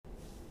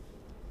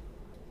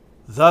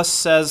Thus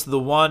says the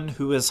one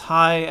who is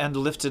high and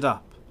lifted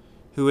up,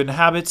 who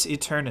inhabits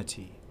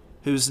eternity,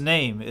 whose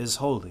name is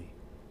holy.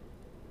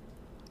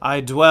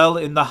 I dwell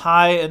in the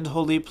high and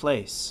holy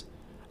place,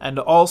 and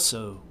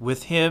also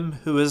with him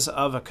who is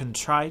of a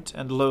contrite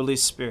and lowly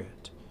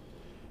spirit,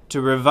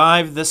 to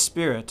revive the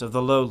spirit of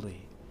the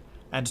lowly,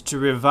 and to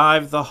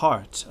revive the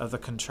heart of the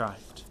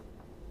contrite.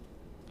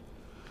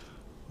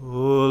 O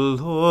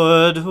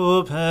Lord,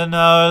 open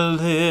our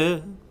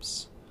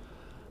lips,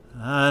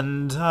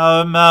 and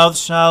our mouth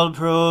shall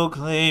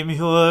proclaim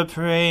your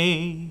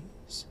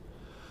praise.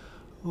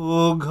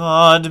 O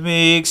God,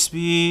 make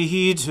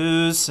speed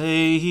to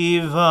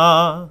save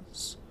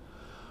us.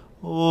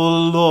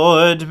 O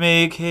Lord,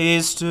 make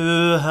haste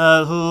to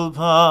help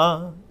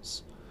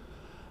us.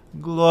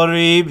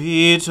 Glory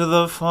be to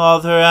the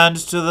Father, and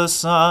to the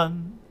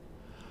Son,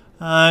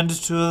 and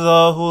to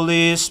the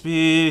Holy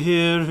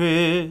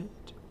Spirit,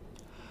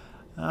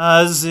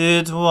 as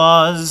it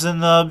was in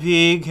the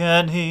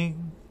beginning,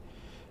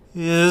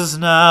 is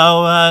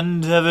now,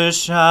 and ever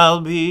shall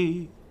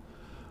be,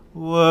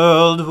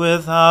 world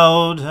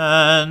without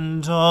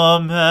end.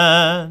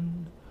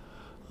 Amen.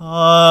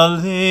 Alleluia.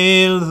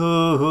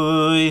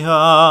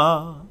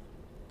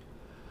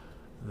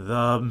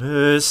 The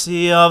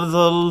mercy of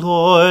the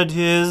Lord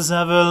is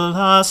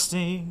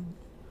everlasting.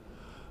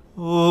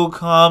 O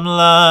come,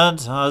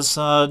 let us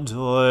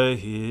adore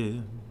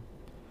him.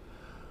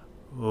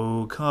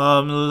 O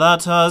come,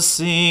 let us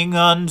sing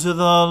unto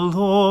the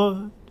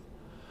Lord.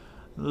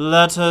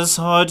 Let us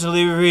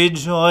heartily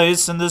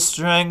rejoice in the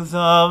strength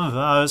of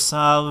our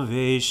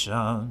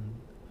salvation.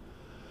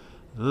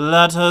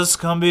 Let us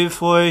come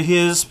before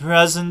his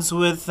presence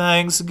with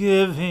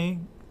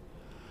thanksgiving,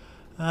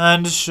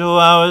 and show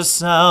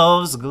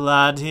ourselves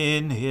glad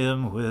in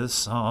him with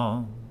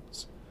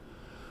songs.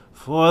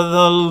 For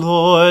the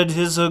Lord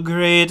is a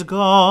great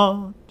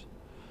God,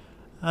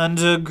 and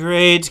a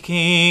great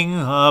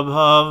King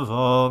above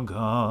all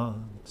gods.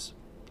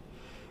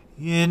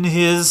 In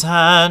his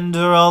hand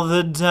are all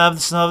the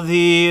depths of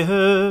the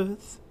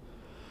earth,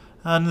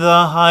 and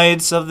the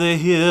heights of the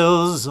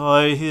hills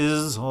are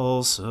his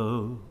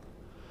also.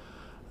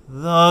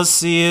 The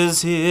sea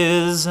is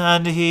his,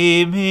 and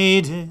he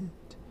made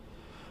it,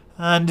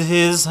 and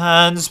his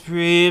hands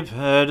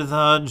prepared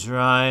the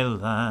dry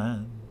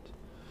land.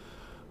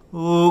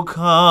 O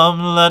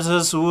come, let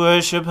us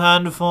worship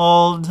and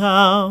fall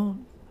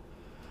down,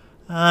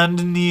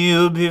 and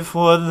kneel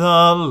before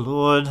the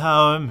Lord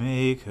our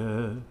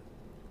Maker.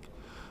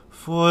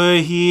 For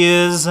he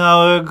is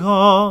our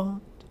God,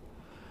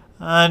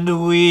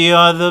 and we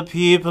are the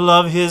people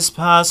of his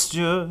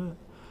pasture,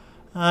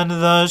 and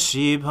the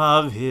sheep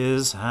of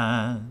his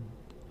hand.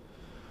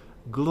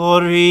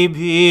 Glory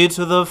be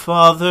to the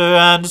Father,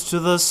 and to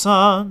the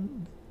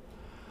Son,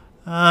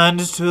 and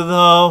to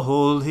the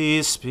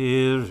Holy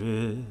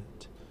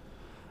Spirit,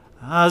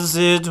 as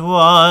it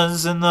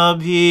was in the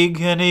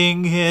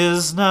beginning,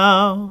 is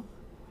now,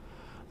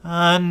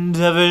 and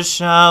ever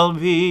shall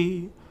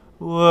be,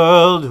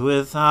 world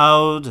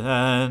without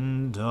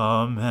end.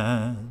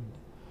 Amen.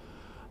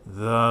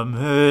 The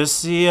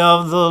mercy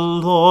of the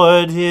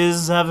Lord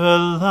is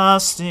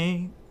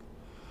everlasting.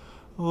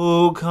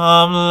 O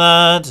come,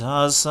 let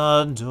us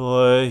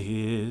adore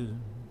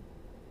him.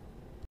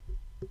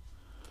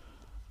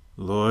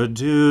 Lord,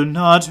 do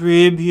not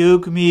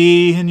rebuke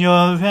me in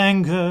your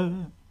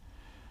anger.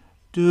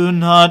 Do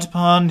not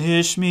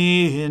punish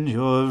me in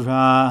your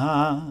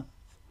wrath.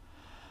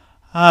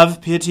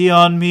 Have pity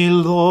on me,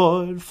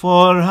 Lord,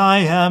 for I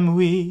am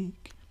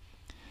weak.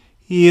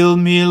 Heal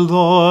me,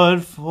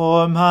 Lord,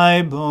 for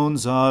my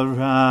bones are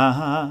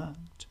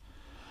racked.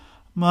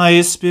 My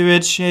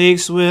spirit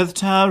shakes with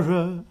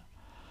terror.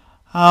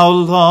 How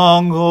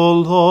long, O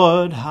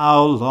Lord,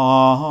 how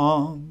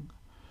long?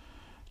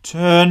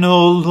 Turn,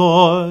 O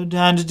Lord,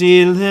 and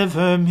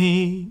deliver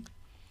me.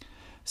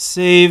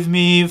 Save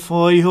me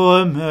for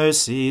your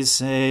mercy's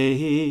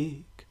sake.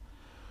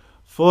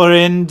 For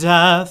in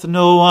death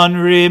no one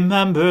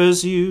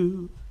remembers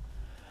you.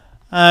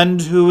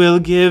 And who will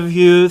give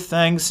you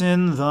thanks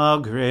in the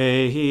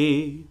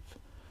grave?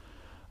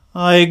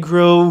 I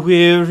grow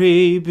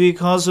weary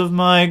because of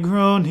my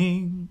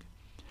groaning.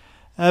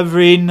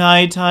 Every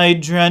night I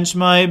drench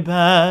my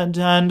bed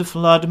and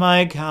flood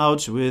my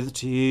couch with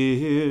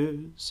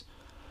tears.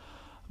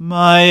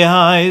 My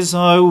eyes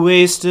are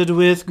wasted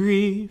with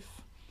grief,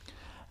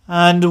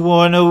 and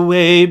worn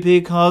away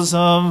because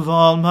of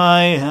all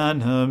my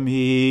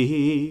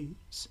enemies.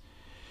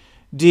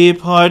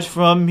 Depart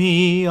from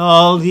me,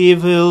 all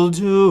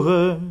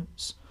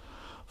evildoers,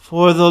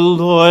 for the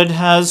Lord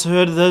has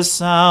heard the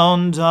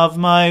sound of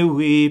my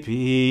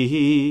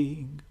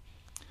weeping.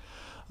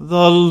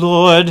 The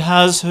Lord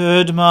has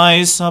heard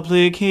my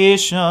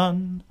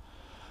supplication.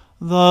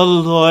 The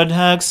Lord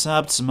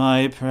accepts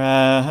my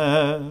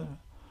prayer.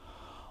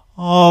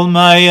 All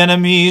my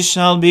enemies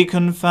shall be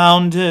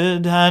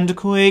confounded and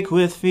quake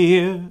with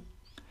fear.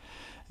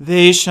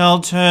 They shall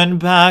turn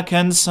back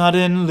and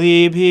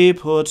suddenly be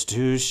put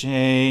to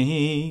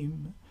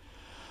shame.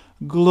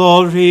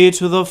 Glory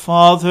to the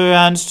Father,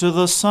 and to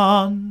the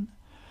Son,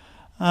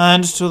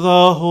 and to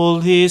the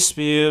Holy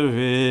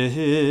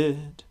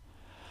Spirit,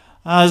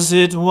 as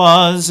it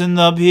was in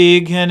the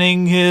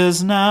beginning,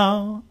 is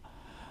now,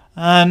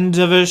 and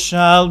ever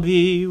shall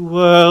be,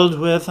 world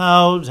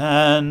without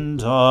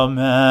end.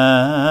 Amen.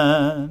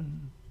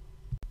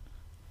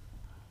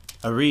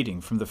 A reading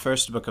from the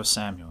first book of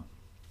Samuel.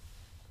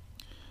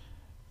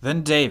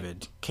 Then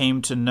David came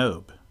to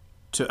Nob,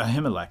 to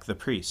Ahimelech the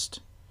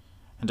priest.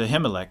 And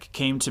Ahimelech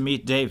came to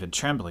meet David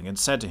trembling, and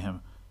said to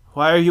him,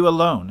 Why are you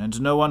alone,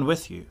 and no one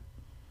with you?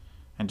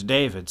 And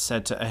David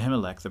said to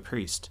Ahimelech the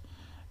priest,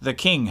 The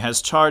king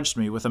has charged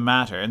me with a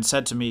matter, and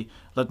said to me,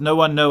 Let no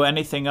one know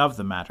anything of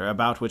the matter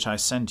about which I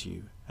sent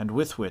you, and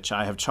with which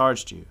I have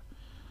charged you.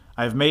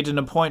 I have made an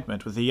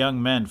appointment with the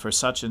young men for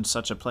such and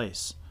such a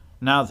place.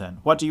 Now then,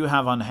 what do you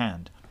have on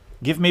hand?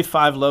 Give me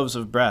 5 loaves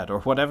of bread,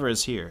 or whatever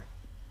is here.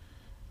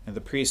 And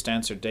the priest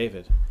answered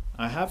David,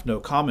 I have no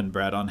common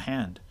bread on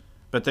hand,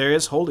 but there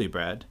is holy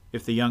bread,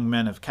 if the young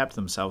men have kept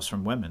themselves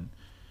from women.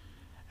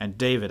 And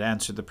David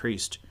answered the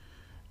priest,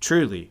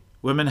 Truly,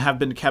 women have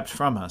been kept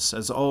from us,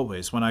 as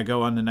always when I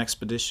go on an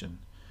expedition.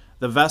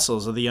 The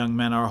vessels of the young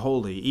men are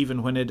holy,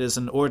 even when it is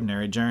an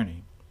ordinary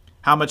journey.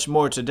 How much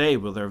more today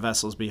will their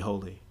vessels be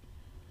holy?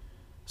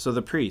 So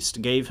the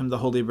priest gave him the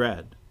holy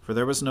bread, for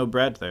there was no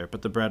bread there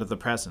but the bread of the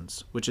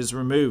presence, which is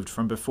removed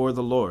from before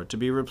the Lord, to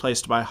be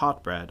replaced by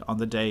hot bread on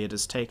the day it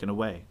is taken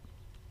away.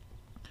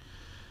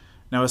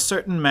 Now a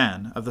certain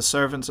man of the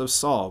servants of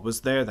Saul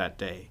was there that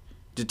day,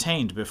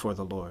 detained before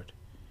the Lord.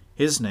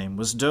 His name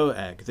was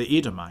Doeg the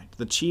Edomite,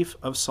 the chief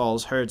of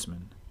Saul's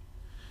herdsmen.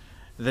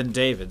 Then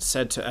David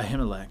said to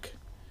Ahimelech,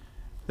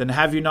 Then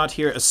have you not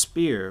here a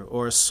spear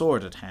or a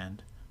sword at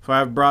hand? For I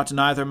have brought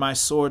neither my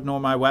sword nor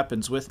my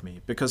weapons with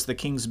me, because the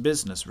king's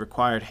business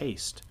required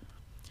haste.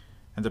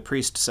 And the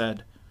priest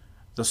said,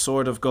 The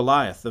sword of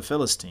Goliath the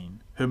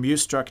Philistine, whom you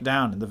struck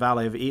down in the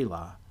valley of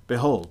Elah,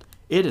 behold,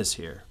 it is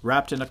here,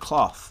 wrapped in a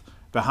cloth,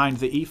 behind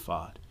the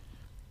ephod.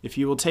 If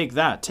you will take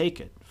that, take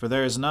it, for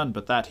there is none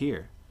but that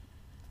here.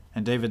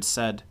 And David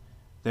said,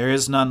 There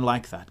is none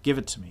like that, give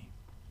it to me.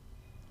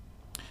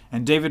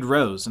 And David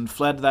rose and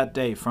fled that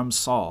day from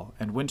Saul,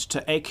 and went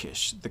to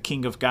Achish the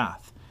king of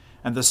Gath.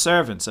 And the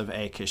servants of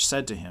Achish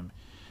said to him,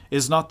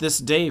 Is not this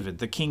David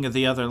the king of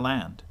the other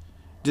land?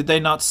 Did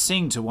they not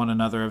sing to one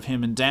another of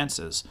him in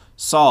dances?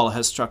 Saul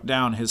has struck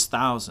down his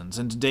thousands,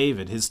 and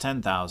David his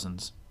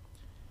 10,000s.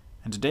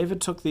 And David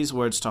took these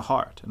words to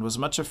heart, and was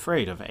much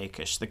afraid of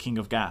Achish the king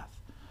of Gath.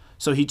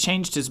 So he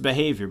changed his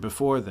behavior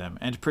before them,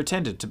 and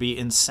pretended to be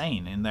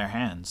insane in their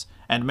hands,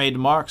 and made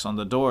marks on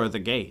the door of the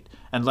gate,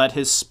 and let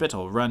his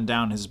spittle run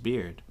down his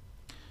beard.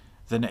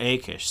 Then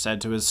Achish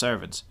said to his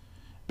servants,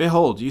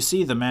 Behold, you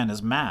see the man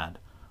is mad.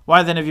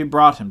 Why then have you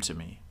brought him to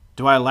me?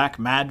 Do I lack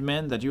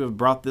madmen, that you have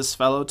brought this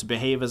fellow to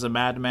behave as a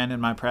madman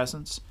in my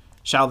presence?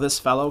 Shall this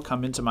fellow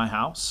come into my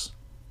house?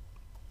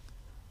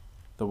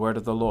 The word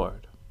of the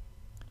Lord.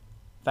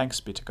 Thanks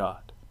be to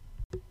God.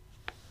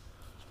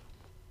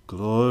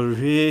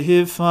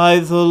 Glorify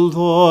the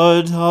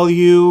Lord, all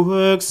you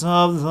works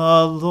of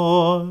the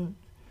Lord.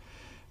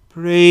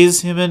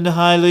 Praise him and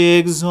highly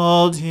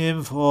exalt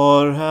him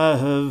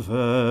forever.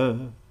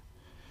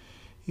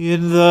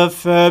 In the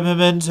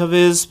firmament of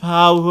his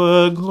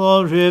power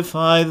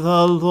glorify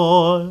the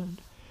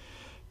Lord.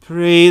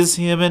 Praise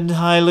him and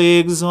highly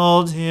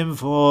exalt him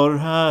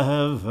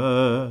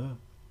forever.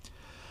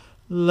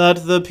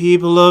 Let the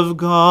people of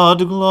God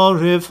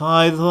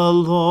glorify the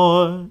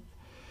Lord.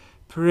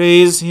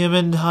 Praise him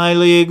and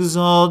highly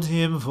exalt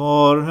him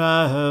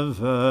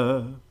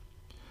forever.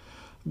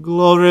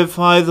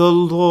 Glorify the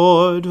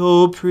Lord,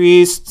 O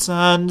priests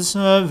and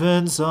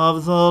servants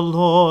of the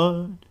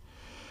Lord.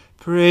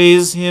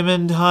 Praise him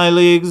and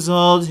highly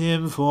exalt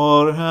him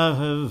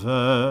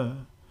forever.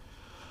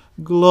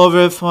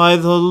 Glorify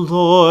the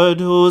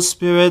Lord, O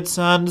spirits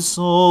and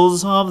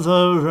souls of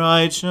the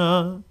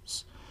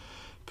righteous.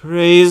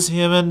 Praise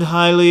him and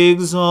highly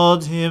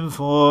exalt him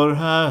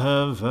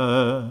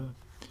forever.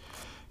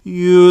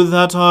 You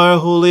that are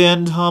holy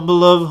and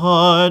humble of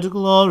heart,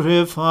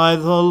 glorify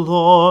the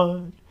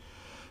Lord.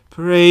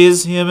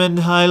 Praise him and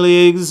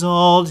highly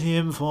exalt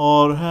him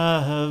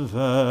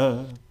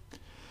forever.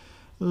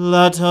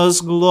 Let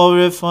us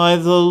glorify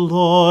the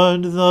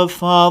Lord, the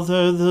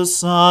Father, the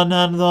Son,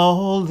 and the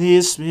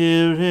Holy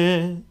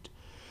Spirit.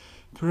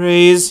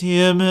 Praise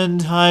him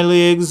and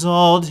highly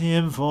exalt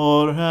him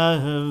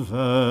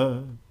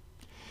forever.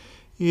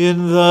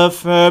 In the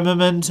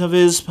firmament of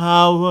his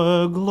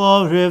power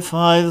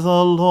glorify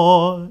the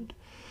Lord.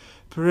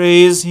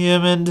 Praise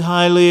him and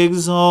highly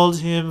exalt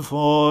him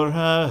forever.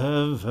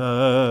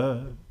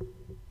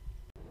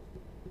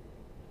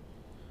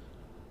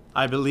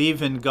 I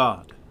believe in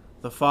God,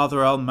 the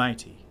Father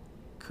Almighty,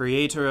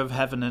 creator of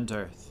heaven and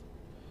earth.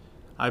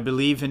 I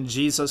believe in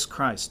Jesus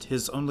Christ,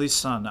 his only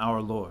Son,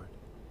 our Lord.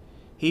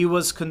 He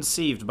was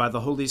conceived by the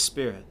Holy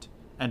Spirit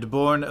and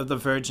born of the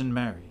Virgin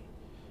Mary.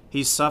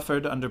 He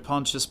suffered under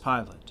Pontius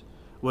Pilate,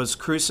 was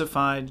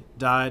crucified,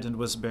 died, and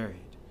was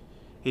buried.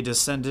 He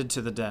descended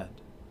to the dead.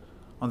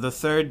 On the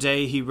 3rd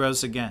day he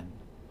rose again.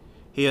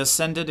 He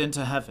ascended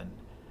into heaven,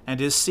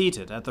 and is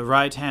seated at the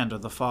right hand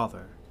of the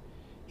Father.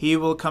 He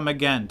will come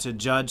again to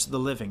judge the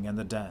living and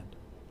the dead.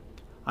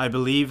 I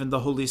believe in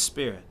the Holy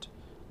Spirit,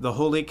 the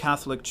Holy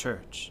Catholic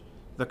Church,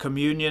 the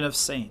communion of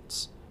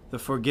saints, the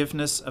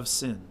forgiveness of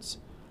sins,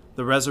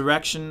 the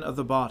resurrection of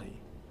the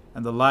body,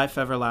 and the life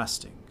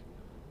everlasting.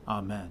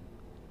 Amen.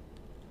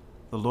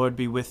 The Lord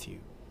be with you.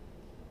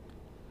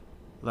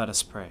 Let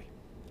us pray.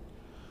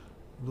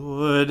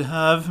 Lord,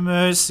 have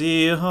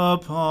mercy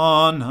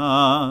upon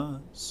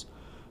us.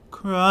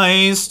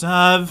 Christ,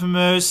 have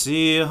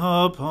mercy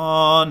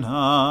upon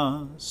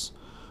us.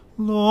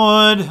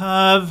 Lord,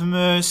 have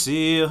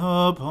mercy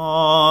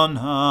upon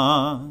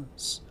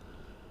us.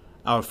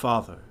 Our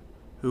Father,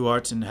 who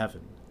art in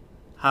heaven,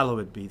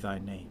 hallowed be thy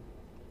name.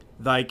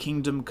 Thy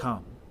kingdom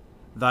come,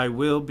 thy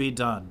will be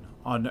done,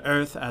 on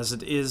earth as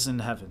it is in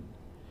heaven.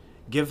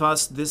 Give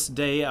us this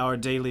day our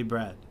daily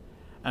bread,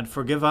 and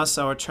forgive us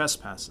our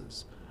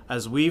trespasses,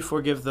 as we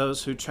forgive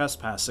those who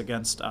trespass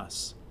against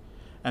us.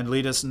 And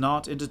lead us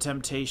not into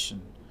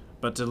temptation,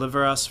 but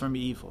deliver us from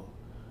evil.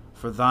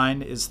 For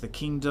thine is the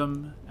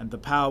kingdom, and the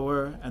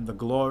power, and the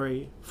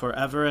glory,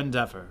 forever and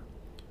ever.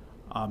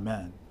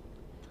 Amen.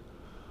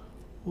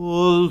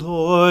 O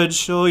Lord,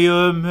 show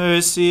your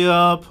mercy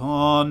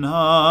upon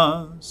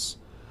us,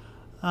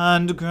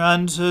 and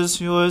grant us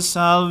your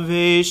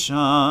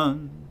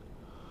salvation.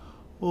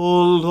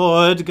 O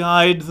Lord,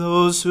 guide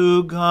those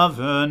who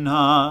govern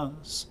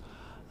us,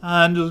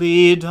 and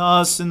lead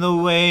us in the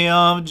way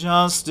of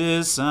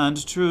justice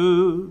and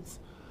truth.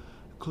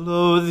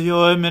 Clothe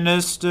your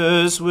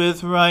ministers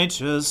with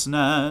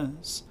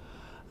righteousness,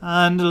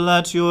 and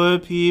let your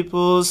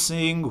people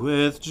sing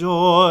with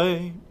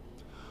joy.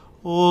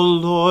 O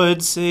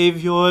Lord,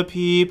 save your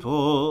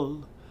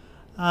people,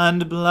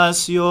 and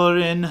bless your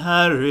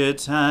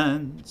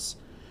inheritance.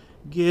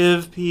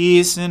 Give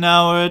peace in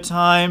our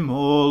time,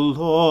 O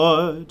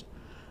Lord,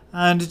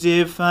 and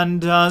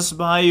defend us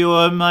by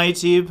your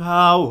mighty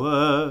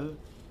power.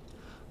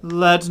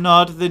 Let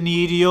not the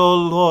needy, O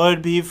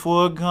Lord, be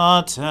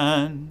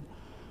forgotten,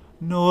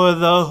 nor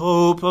the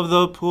hope of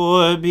the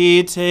poor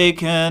be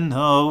taken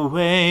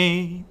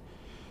away.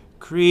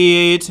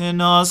 Create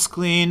in us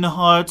clean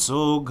hearts,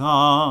 O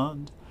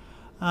God,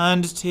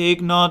 and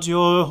take not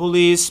your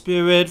Holy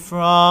Spirit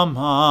from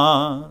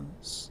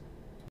us.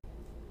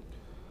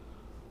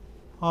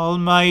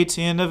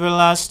 Almighty and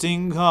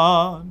everlasting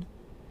God,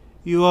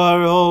 you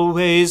are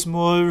always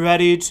more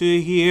ready to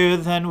hear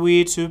than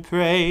we to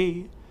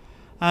pray,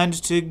 and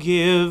to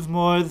give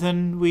more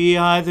than we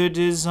either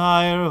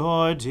desire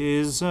or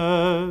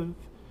deserve.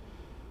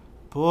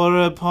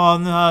 Pour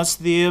upon us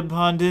the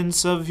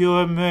abundance of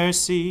your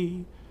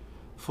mercy,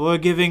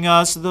 forgiving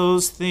us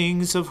those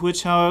things of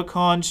which our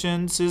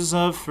conscience is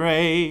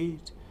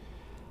afraid,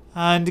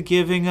 and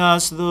giving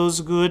us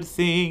those good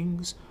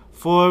things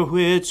for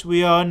which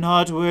we are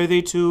not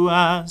worthy to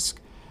ask,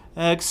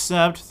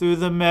 except through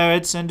the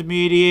merits and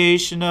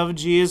mediation of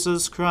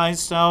Jesus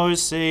Christ our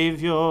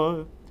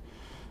Saviour,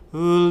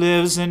 who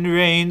lives and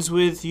reigns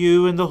with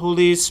you in the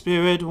Holy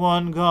Spirit,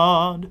 one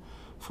God,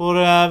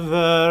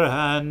 forever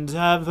and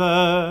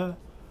ever.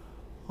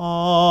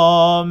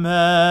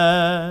 Amen.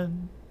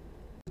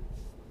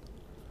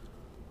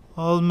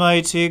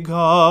 Almighty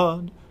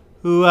God,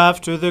 who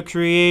after the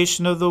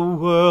creation of the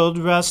world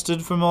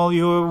rested from all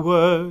your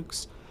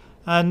works,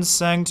 and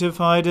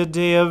sanctified a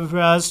day of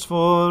rest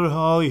for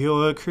all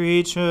your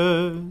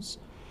creatures,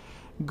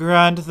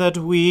 grant that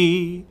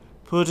we,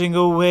 putting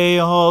away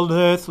all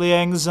earthly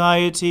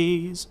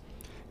anxieties,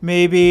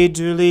 may be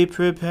duly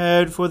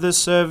prepared for the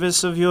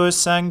service of your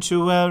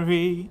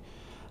sanctuary,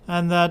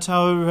 and that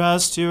our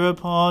rest here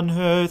upon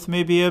earth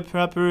may be a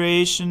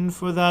preparation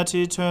for that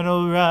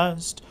eternal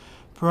rest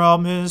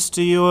promised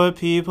to your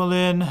people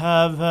in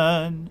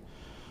heaven.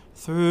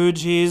 Through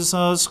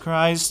Jesus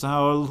Christ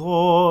our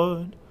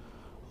Lord.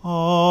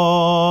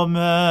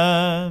 Amen.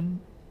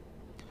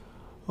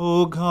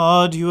 O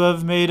God, you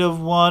have made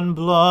of one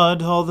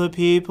blood all the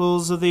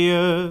peoples of the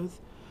earth,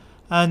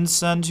 and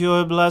sent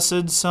your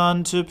blessed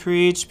Son to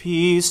preach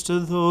peace to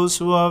those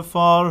who are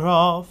far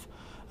off,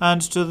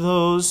 and to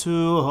those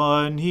who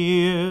are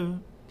near.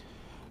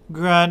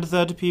 Grant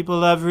that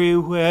people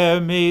everywhere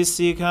may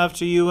seek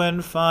after you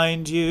and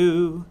find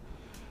you.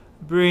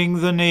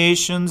 Bring the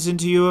nations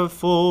into your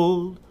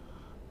fold.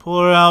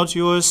 Pour out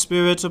your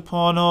Spirit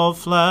upon all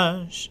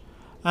flesh,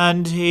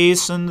 and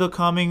hasten the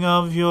coming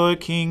of your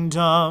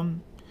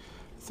kingdom.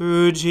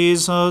 Through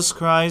Jesus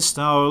Christ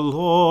our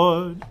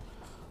Lord.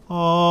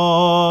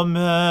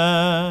 Amen.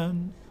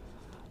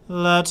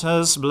 Let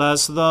us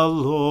bless the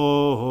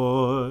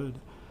Lord.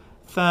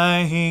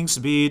 Thanks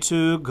be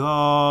to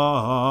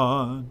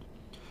God.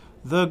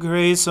 The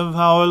grace of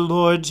our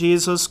Lord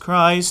Jesus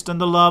Christ,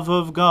 and the love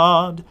of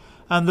God,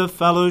 and the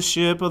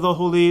fellowship of the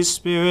Holy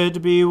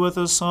Spirit be with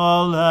us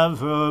all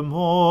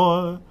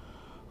evermore.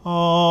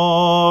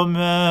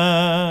 Amen.